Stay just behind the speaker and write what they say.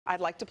I'd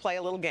like to play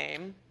a little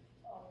game.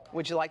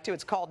 Would you like to?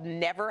 It's called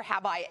Never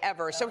Have I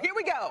Ever. So here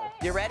we go.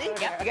 You ready?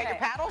 Yep. You got your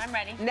paddles? I'm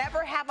ready.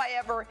 Never have I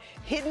ever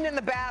hidden in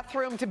the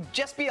bathroom to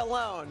just be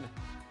alone.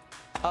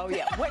 Oh,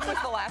 yeah. When was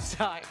the last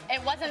time? It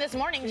wasn't this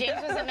morning.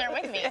 James was in there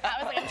with me.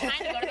 I was like, I'm trying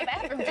to go to the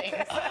bathroom,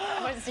 James.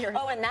 What's yours?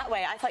 Oh, in that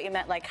way. I thought you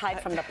meant like hide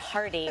from the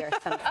party or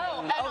something.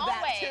 Oh,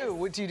 that too.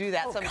 Would you do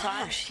that sometimes?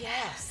 Gosh,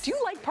 yes. Do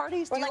you like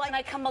parties? Or Do you like when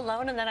I come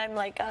alone and then I'm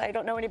like, I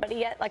don't know anybody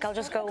yet. Like I'll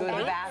just go to the away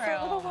for a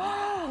bathroom? little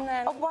while and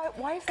then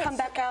Why is that come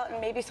back out and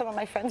maybe some of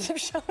my friends have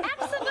shown up.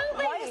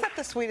 Absolutely. Why is that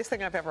the sweetest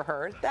thing I've ever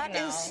heard? That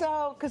is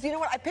so, because you know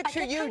what? I picture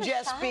get you kinda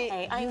just shy. be.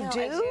 I know,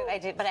 I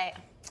do, but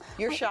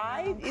You're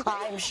shy?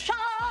 I'm shy.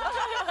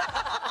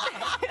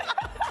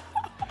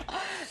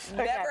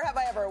 Never have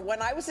I ever,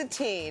 when I was a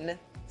teen,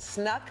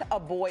 snuck a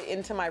boy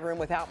into my room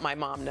without my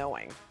mom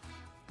knowing.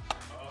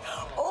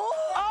 Oh!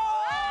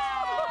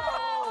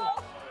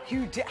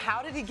 You did,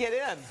 how did he get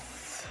in?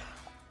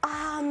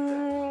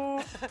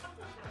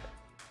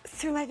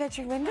 Through my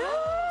bedroom window.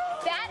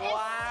 That is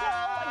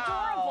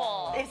so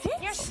adorable. Is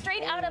it? You're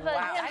straight out of a.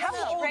 Wow.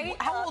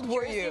 How old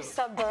were you?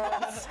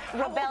 Suburbs,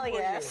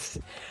 rebellious.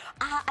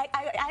 I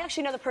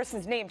actually know the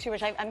person's name too,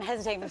 which I'm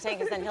hesitating from saying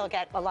because then he'll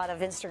get a lot of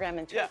Instagram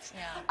and tweets.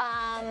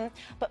 Yeah.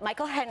 But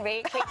Michael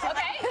Henry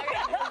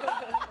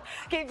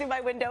came through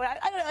my window. I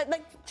don't know,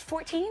 like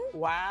 14.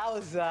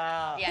 Wowza.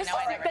 Yeah, This no,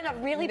 I has never. been a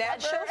really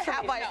bad show Never for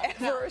have me. I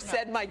ever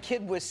said my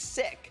kid was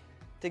sick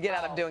to get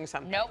out of doing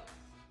something. Nope.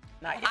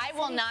 Not yet. I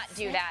will not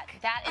do that.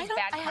 That is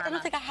bad karma. I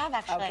don't think I have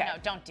actually. Okay. No,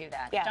 don't do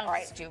that. Yeah, don't all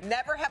right. stoop.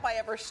 Never have I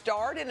ever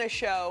starred in a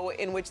show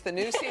in which the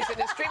new season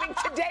is streaming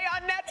today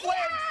on Netflix.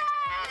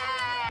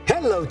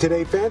 Hello,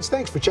 Today fans.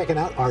 Thanks for checking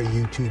out our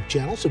YouTube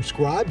channel.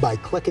 Subscribe by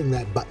clicking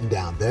that button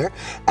down there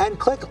and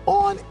click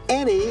on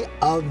any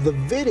of the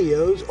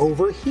videos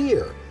over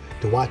here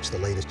to watch the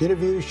latest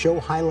interviews, show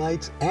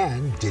highlights,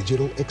 and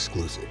digital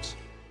exclusives.